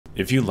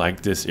If you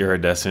like this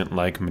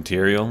iridescent-like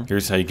material,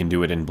 here's how you can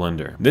do it in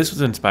Blender. This was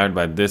inspired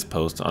by this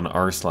post on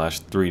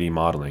r/3D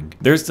modeling.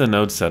 There's the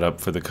node setup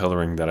for the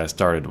coloring that I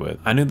started with.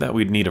 I knew that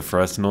we'd need a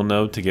Fresnel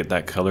node to get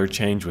that color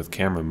change with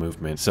camera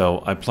movement,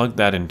 so I plugged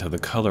that into the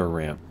color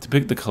ramp. To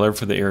pick the color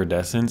for the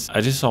iridescence,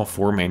 I just saw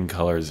 4 main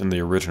colors in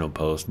the original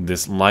post.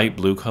 This light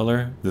blue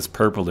color, this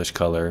purplish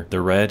color, the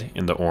red,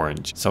 and the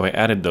orange. So I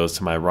added those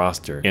to my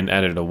roster and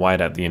added a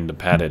white at the end to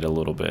pad it a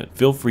little bit.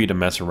 Feel free to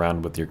mess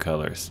around with your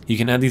colors. You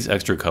can add these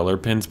extra color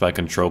pins by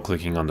control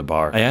clicking on the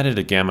bar. I added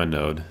a gamma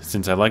node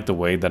since I like the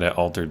way that it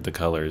altered the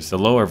colors. The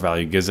lower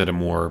value gives it a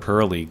more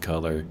pearly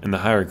color and the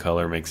higher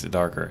color makes it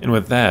darker. And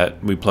with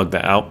that, we plug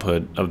the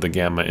output of the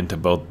gamma into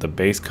both the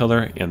base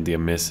color and the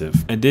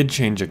emissive. I did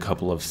change a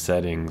couple of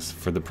settings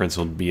for the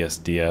principled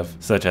BSDF,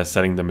 such as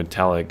setting the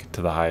metallic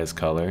to the highest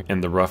color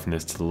and the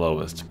roughness to the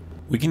lowest.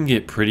 We can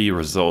get pretty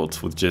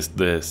results with just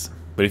this,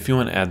 but if you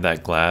want to add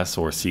that glass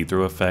or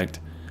see-through effect,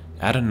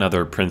 add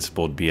another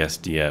principled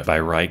BSDF by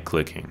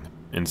right-clicking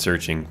and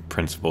searching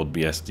principled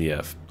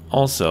BSDF.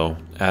 Also,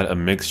 add a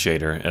mix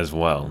shader as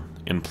well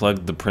and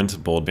plug the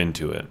principled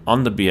into it.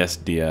 On the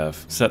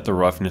BSDF, set the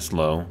roughness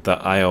low, the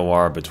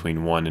IOR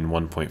between 1 and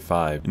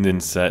 1.5, and then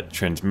set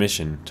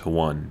transmission to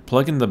 1.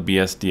 Plug in the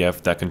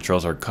BSDF that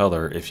controls our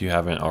color if you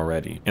haven't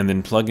already, and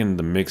then plug in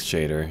the mix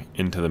shader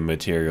into the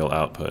material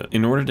output.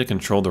 In order to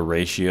control the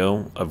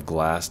ratio of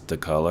glass to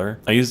color,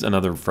 I used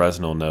another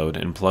Fresnel node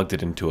and plugged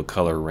it into a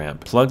color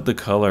ramp. Plug the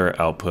color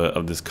output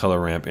of this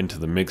color ramp into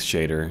the mix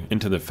shader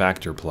into the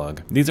factor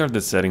plug. These are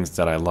the settings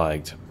that I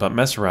liked, but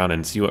mess around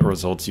and see what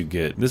results you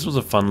get. This was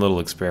a fun little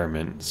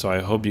experiment, so I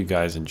hope you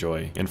guys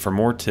enjoy. And for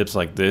more tips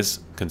like this,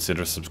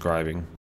 consider subscribing.